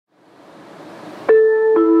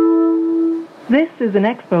This is an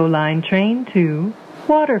Expo line train to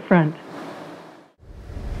Waterfront.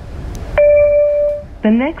 The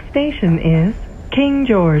next station is King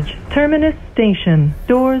George, Terminus Station.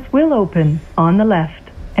 Doors will open on the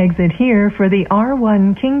left. Exit here for the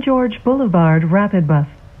R1 King George Boulevard Rapid Bus.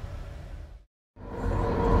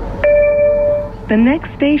 The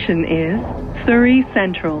next station is Surrey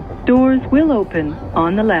Central. Doors will open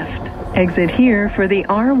on the left. Exit here for the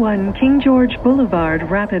R1 King George Boulevard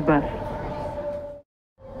Rapid Bus.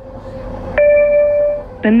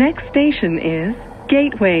 The next station is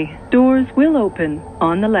Gateway. Doors will open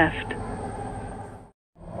on the left.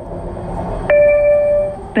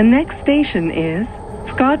 The next station is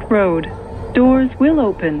Scott Road. Doors will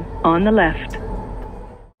open on the left.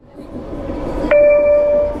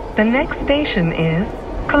 The next station is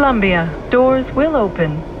Columbia. Doors will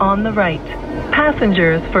open on the right.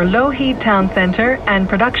 Passengers for Lougheed Town Centre and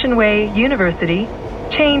Production Way University,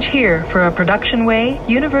 change here for a Production Way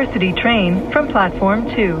University train from Platform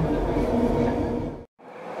 2.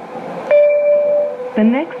 The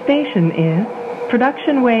next station is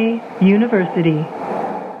Production Way University.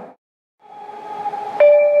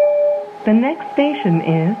 The next station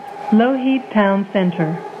is Lougheed Town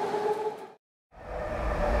Centre.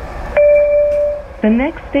 The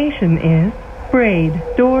next station is Braid.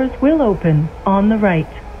 Doors will open on the right.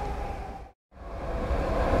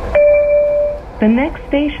 The next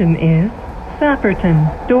station is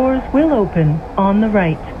Sapperton. Doors will open on the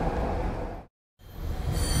right.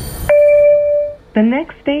 The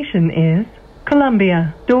next station is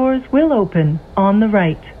Columbia. Doors will open on the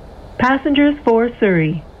right. Passengers for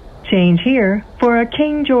Surrey, change here for a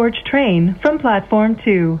King George train from Platform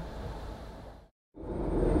 2.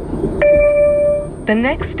 The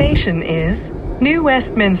next station is New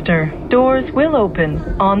Westminster. Doors will open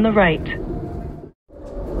on the right.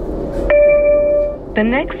 The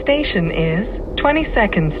next station is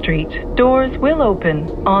 22nd Street. Doors will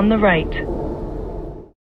open on the right.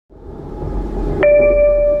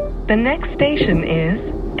 The next station is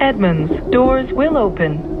Edmonds. Doors will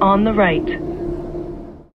open on the right.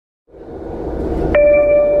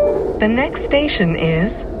 The next station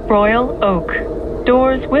is Royal Oak.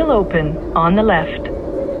 Doors will open on the left.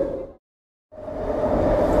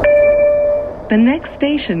 The next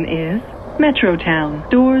station is Metrotown.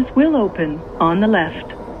 Doors will open on the left.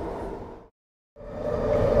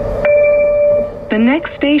 The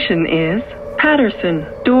next station is Patterson.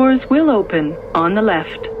 Doors will open on the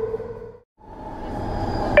left.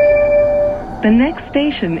 The next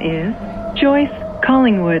station is Joyce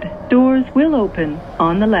Collingwood. Doors will open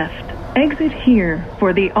on the left. Exit here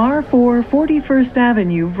for the R4 41st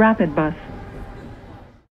Avenue Rapid Bus.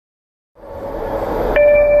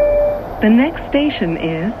 The next station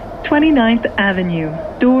is 29th Avenue.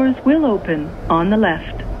 Doors will open on the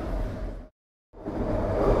left.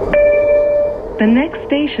 The next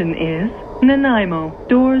station is Nanaimo.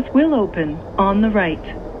 Doors will open on the right.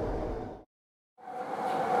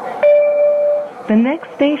 The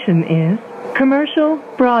next station is Commercial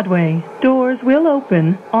Broadway. Doors will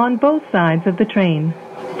open on both sides of the train.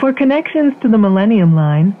 For connections to the Millennium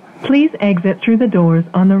line, please exit through the doors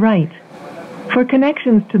on the right. For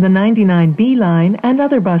connections to the 99B line and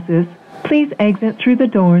other buses, please exit through the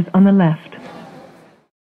doors on the left.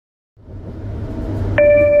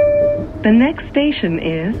 The next station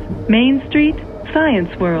is Main Street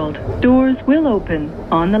Science World. Doors will open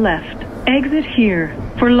on the left. Exit here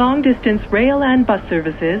for long-distance rail and bus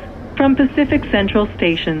services from Pacific Central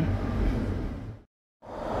Station.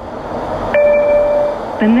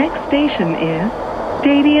 The next station is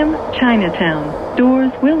Stadium Chinatown.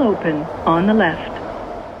 Doors will open on the left.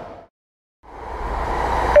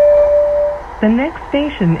 The next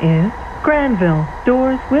station is Granville.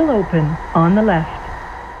 Doors will open on the left.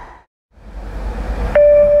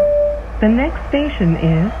 The next station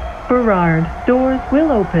is Burrard. Doors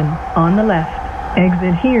will open on the left.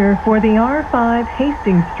 Exit here for the R5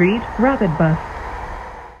 Hastings Street Rapid Bus.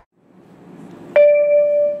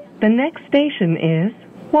 The next station is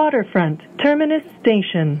Waterfront Terminus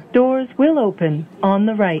Station. Doors will open on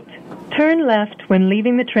the right. Turn left when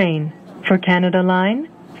leaving the train for Canada Line,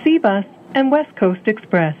 Seabus, and West Coast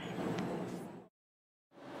Express.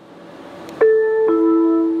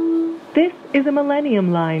 This is a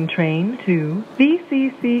Millennium Line train to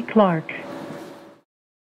VCC-Clark.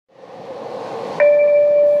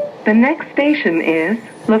 The next station is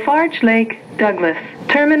Lafarge Lake Douglas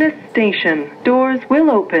Terminus Station. Doors will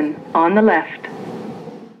open on the left.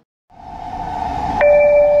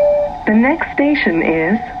 The next station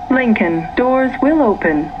is Lincoln. Doors will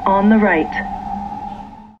open on the right.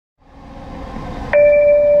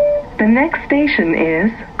 The next station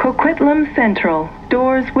is Coquitlam Central.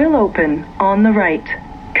 Doors will open on the right.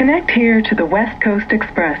 Connect here to the West Coast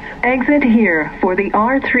Express. Exit here for the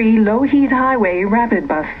R3 Lougheed Highway Rapid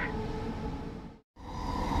Bus.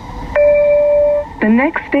 The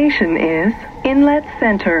next station is Inlet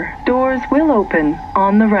Center. Doors will open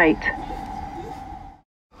on the right.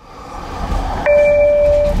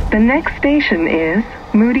 The next station is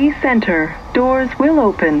Moody Center. Doors will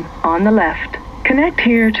open on the left. Connect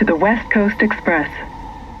here to the West Coast Express.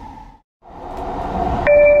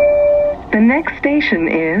 The next station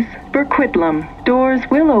is Burquitlam. Doors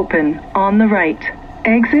will open on the right.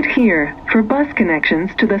 Exit here for bus connections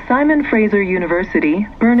to the Simon Fraser University,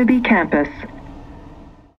 Burnaby campus.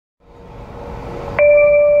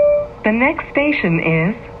 The next station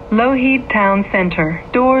is Lougheed Town Center.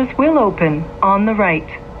 Doors will open on the right.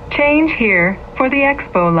 Change here for the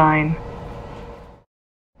Expo line.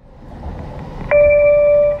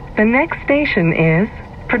 The next station is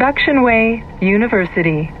Production Way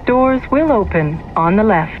University. Doors will open on the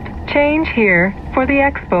left. Change here for the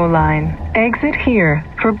Expo line. Exit here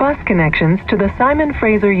for bus connections to the Simon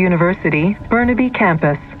Fraser University, Burnaby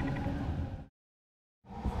campus.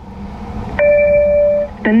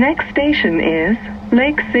 The next station is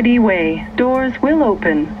Lake City Way. Doors will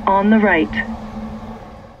open on the right.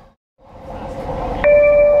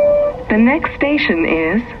 The next station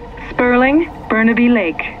is Sperling, Burnaby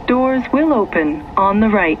Lake. Doors will open on the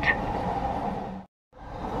right.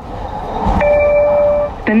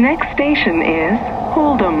 The next station is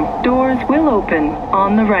Holdham. Doors will open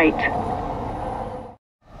on the right.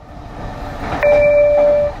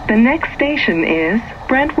 The next station is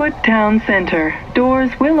Brentwood Town Center.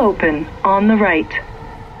 Doors will open on the right.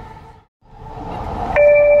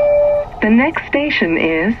 The next station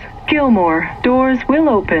is Gilmore. Doors will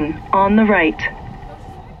open on the right.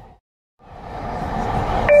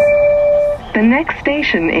 The next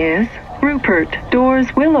station is Rupert. Doors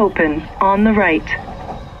will open on the right.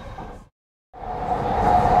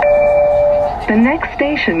 The next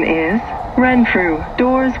station is Renfrew.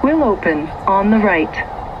 Doors will open on the right.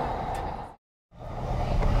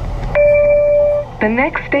 The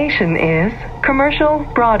next station is Commercial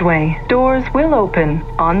Broadway. Doors will open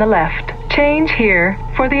on the left. Change here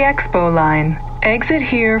for the Expo line. Exit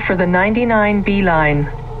here for the 99B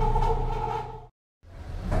line.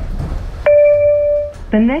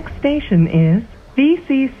 The next station is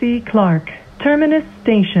VCC-Clark. Terminus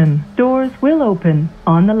Station. Doors will open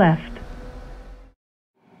on the left.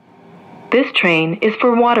 This train is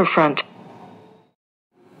for Waterfront.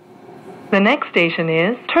 The next station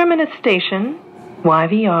is Terminus Station,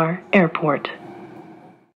 YVR Airport.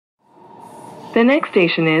 The next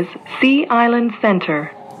station is Sea Island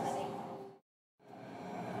Center.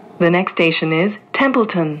 The next station is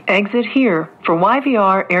Templeton. Exit here for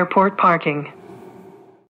YVR Airport parking.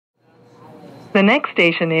 The next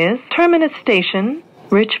station is Terminus Station,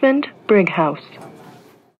 Richmond Brighouse.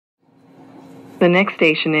 The next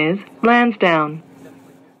station is Lansdowne.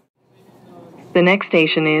 The next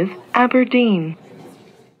station is Aberdeen.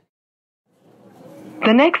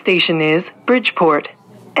 The next station is Bridgeport.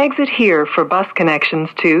 Exit here for bus connections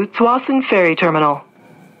to Tsawwassen Ferry Terminal.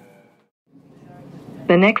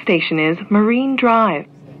 The next station is Marine Drive.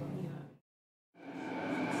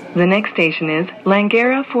 The next station is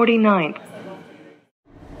Langara 49th.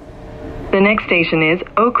 The next station is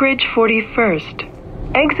Oak Ridge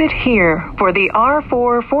 41st. Exit here for the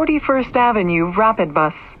R4 41st Avenue Rapid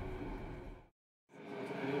Bus.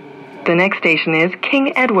 The next station is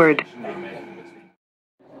King Edward.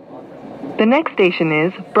 The next station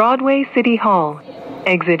is Broadway City Hall.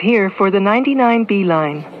 Exit here for the 99B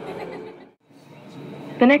line.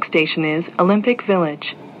 The next station is Olympic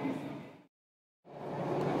Village.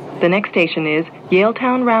 The next station is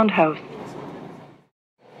Yaletown Roundhouse.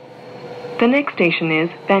 The next station is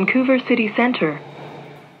Vancouver City Centre.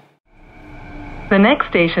 The next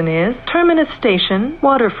station is Terminus Station,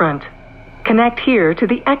 Waterfront. Connect here to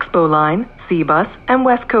the Expo line, C-Bus, and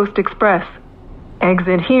West Coast Express.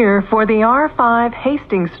 Exit here for the R5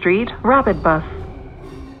 Hastings Street Rapid Bus.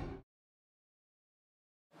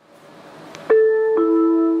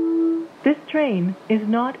 This train is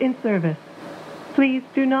not in service. Please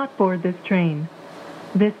do not board this train.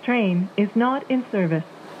 This train is not in service.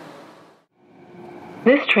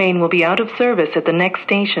 This train will be out of service at the next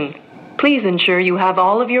station. Please ensure you have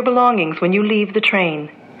all of your belongings when you leave the train.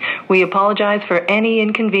 We apologize for any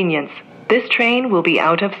inconvenience. This train will be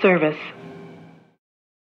out of service.